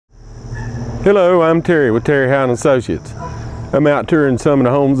Hello, I'm Terry with Terry Howden Associates. I'm out touring some of the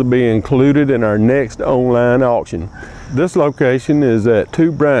homes that will be included in our next online auction. This location is at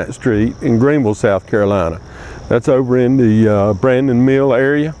 2 Bryant Street in Greenville, South Carolina. That's over in the Brandon Mill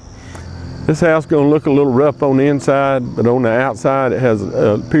area. This house is going to look a little rough on the inside, but on the outside it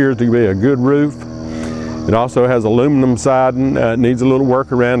appears to be a good roof. It also has aluminum siding. It needs a little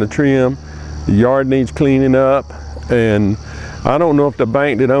work around the trim. The yard needs cleaning up, and I don't know if the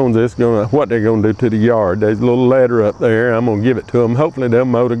bank that owns this what they're going to do to the yard. There's a little ladder up there. I'm going to give it to them. Hopefully they'll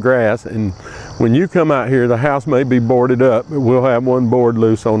mow the grass. And when you come out here, the house may be boarded up, but we'll have one board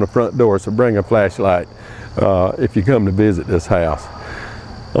loose on the front door, so bring a flashlight if you come to visit this house.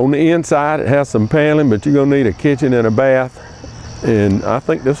 On the inside, it has some paneling, but you're going to need a kitchen and a bath. And I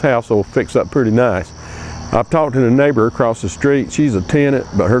think this house will fix up pretty nice. I've talked to the neighbor across the street. She's a tenant,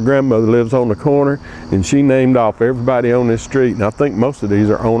 but her grandmother lives on the corner, and she named off everybody on this street, and I think most of these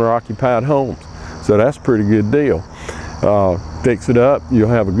are owner-occupied homes. So that's a pretty good deal. Fix it up, you'll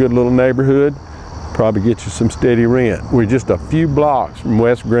have a good little neighborhood, probably get you some steady rent. We're just a few blocks from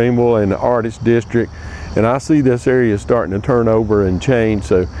West Greenville and the Artist District, and I see this area starting to turn over and change,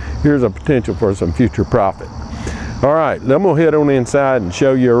 so here's a potential for some future profit. All right, I'm gonna head on inside and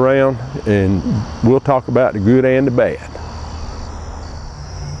show you around, and we'll talk about the good and the bad.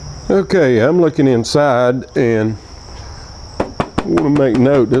 Okay, I'm looking inside, and I want to make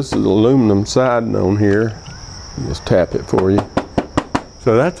note, this is aluminum siding on here. Just tap it for you.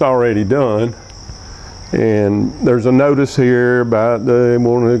 So that's already done, and there's a notice here about they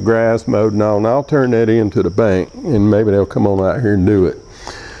want the grass mowed and all, and I'll turn that into the bank, and maybe they'll come on out here and do it.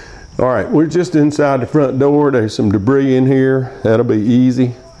 All right, we're just inside the front door. There's some debris in here. That'll be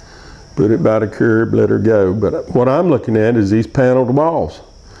easy. Put it by the curb, let her go. But what I'm looking at is these paneled walls.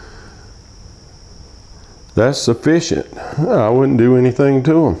 That's sufficient. I wouldn't do anything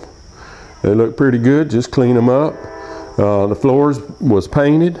to them. They look pretty good, just clean them up. The floors was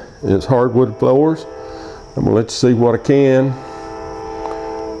painted. It's hardwood floors. I'm gonna let you see what I can.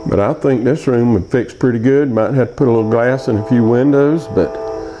 But I think this room would fix pretty good. Might have to put a little glass in a few windows, but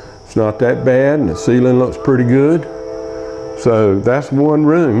it's not that bad, and the ceiling looks pretty good. So that's one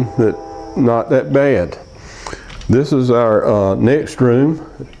room that not that bad. This is our next room.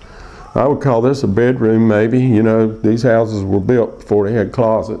 I would call this a bedroom maybe. You know, these houses were built before they had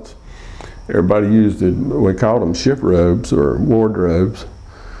closets. Everybody used it, we called them shift robes or wardrobes.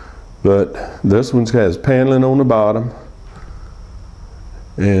 But this one has paneling on the bottom,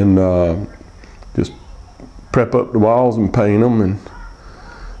 and just prep up the walls and paint them, and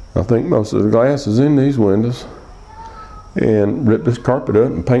I think most of the glass is in these windows, and rip this carpet up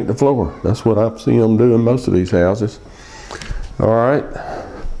and paint the floor. That's what I've seen them do in most of these houses. All right,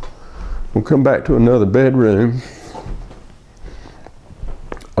 we'll come back to another bedroom.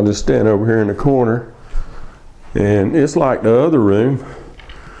 I'll just stand over here in the corner, and it's like the other room,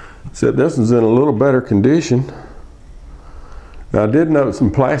 except this one's in a little better condition. Now I did note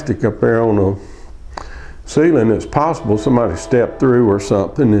some plastic up there on the ceiling. It's possible somebody stepped through or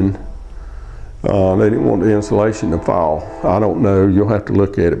something, and they didn't want the insulation to fall. I don't know, you'll have to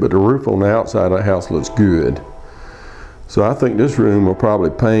look at it, but the roof on the outside of the house looks good. So I think this room will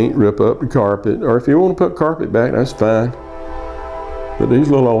probably paint, rip up the carpet, or if you want to put carpet back, that's fine. But these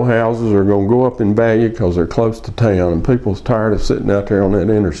little old houses are going to go up in value because they're close to town, and people's tired of sitting out there on that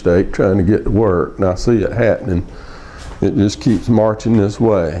interstate trying to get to work, and I see it happening. It just keeps marching this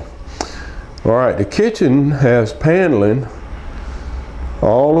way. All right, the kitchen has paneling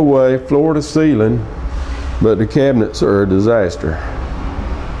all the way floor to ceiling, but the cabinets are a disaster.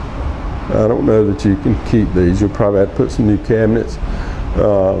 I don't know that you can keep these. You'll probably have to put some new cabinets.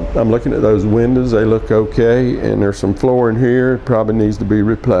 I'm looking at those windows, they look okay, and there's some floor in here, it probably needs to be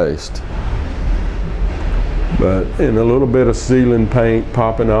replaced. But in a little bit of ceiling paint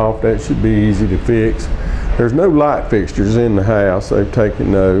popping off, that should be easy to fix. There's no light fixtures in the house, they've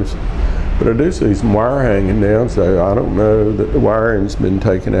taken those. But I do see some wire hanging down, so I don't know that the wiring's been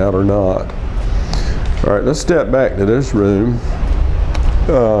taken out or not. All right, let's step back to this room.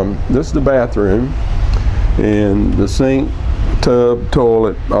 This is the bathroom, and the sink, tub,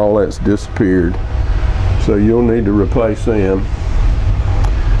 toilet, all that's disappeared. So you'll need to replace them.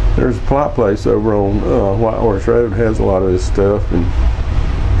 There's a plot place over on White Horse Road, has a lot of this stuff and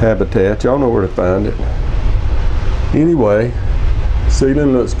habitat. Y'all know where to find it. Anyway,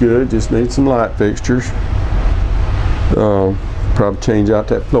 ceiling looks good, just needs some light fixtures. Probably change out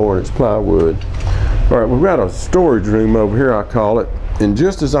that floor, and it's plywood. All right, we've got a storage room over here, I call it. And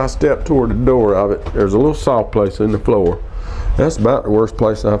just as I step toward the door of it, there's a little soft place in the floor. That's about the worst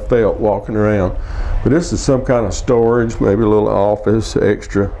place I felt walking around. But this is some kind of storage, maybe a little office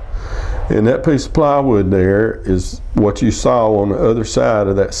extra. And that piece of plywood there is what you saw on the other side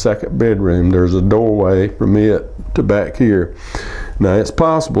of that second bedroom. There's a doorway from it to back here. Now it's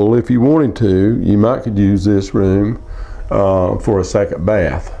possible if you wanted to, you might could use this room for a second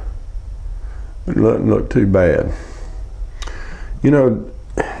bath. It doesn't look too bad. You know,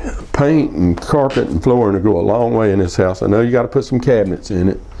 paint and carpet and flooring will go a long way in this house. I know you got to put some cabinets in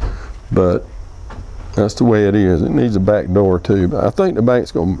it, but that's the way it is. It needs a back door too. But I think the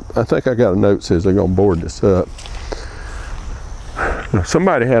bank's I think I got a note that says they're gonna board this up.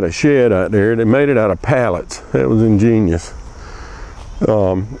 Somebody had a shed out there. They made it out of pallets. That was ingenious.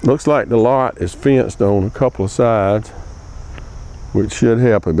 Looks like the lot is fenced on a couple of sides, which should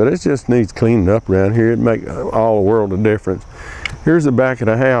help it, but it just needs cleaning up around here. It'd make all the world of difference. Here's the back of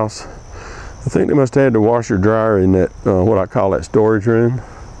the house. I think they must have had the washer dryer in that, what I call that storage room.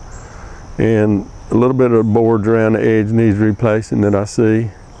 And a little bit of the boards around the edge needs replacing that I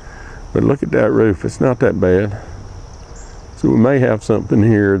see. But look at that roof, it's not that bad. So we may have something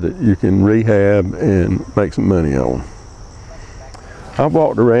here that you can rehab and make some money on. I've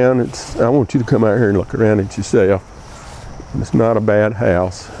walked around, I want you to come out here and look around it yourself. It's not a bad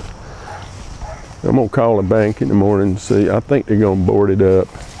house. I'm gonna call the bank in the morning and see. I think they're gonna board it up.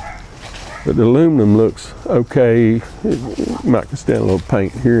 But the aluminum looks okay. It might can stand a little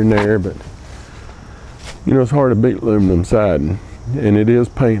paint here and there, but you know, it's hard to beat aluminum siding, and it is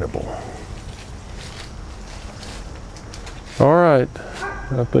paintable. All right,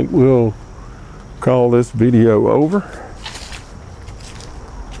 I think we'll call this video over.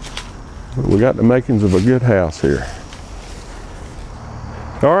 We got the makings of a good house here.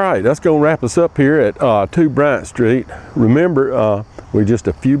 All right, that's going to wrap us up here at 2 Bryant Street. Remember, we're just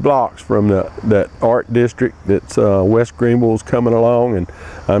a few blocks from that art district that's West Greenville's coming along, and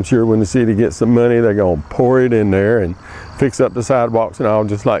I'm sure when the city gets some money, they're going to pour it in there and fix up the sidewalks and all,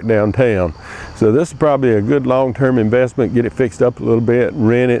 just like downtown. So this is probably a good long-term investment. Get it fixed up a little bit,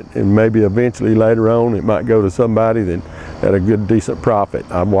 rent it, and maybe eventually later on it might go to somebody that at a good, decent profit.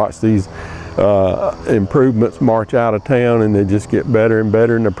 I've watched these improvements march out of town, and they just get better and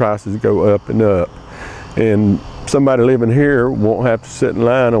better, and the prices go up and up. And somebody living here won't have to sit in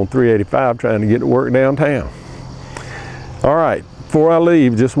line on 385 trying to get to work downtown. All right, before I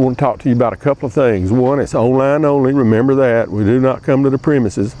leave, just want to talk to you about a couple of things. One, it's online only. Remember that. We do not come to the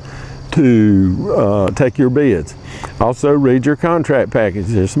premises to take your bids. Also, read your contract package.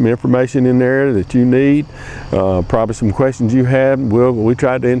 There's some information in there that you need, probably some questions you have. We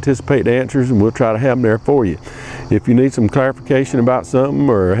try to anticipate the answers, and we'll try to have them there for you. If you need some clarification about something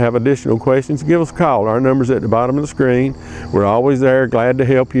or have additional questions, give us a call. Our number's at the bottom of the screen. We're always there, glad to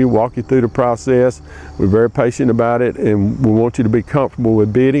help you, walk you through the process. We're very patient about it, and we want you to be comfortable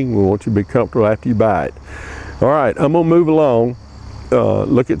with bidding. We want you to be comfortable after you buy it. All right, I'm gonna move along.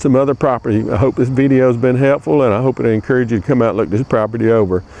 Look at some other property. I hope this video has been helpful, and I hope it encouraged you to come out and look this property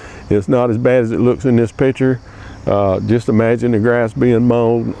over. It's not as bad as it looks in this picture. Just imagine the grass being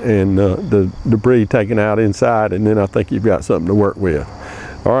mown and the debris taken out inside, and then I think you've got something to work with.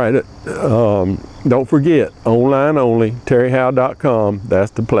 All right, don't forget, online only, terryhowe.com,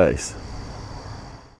 that's the place.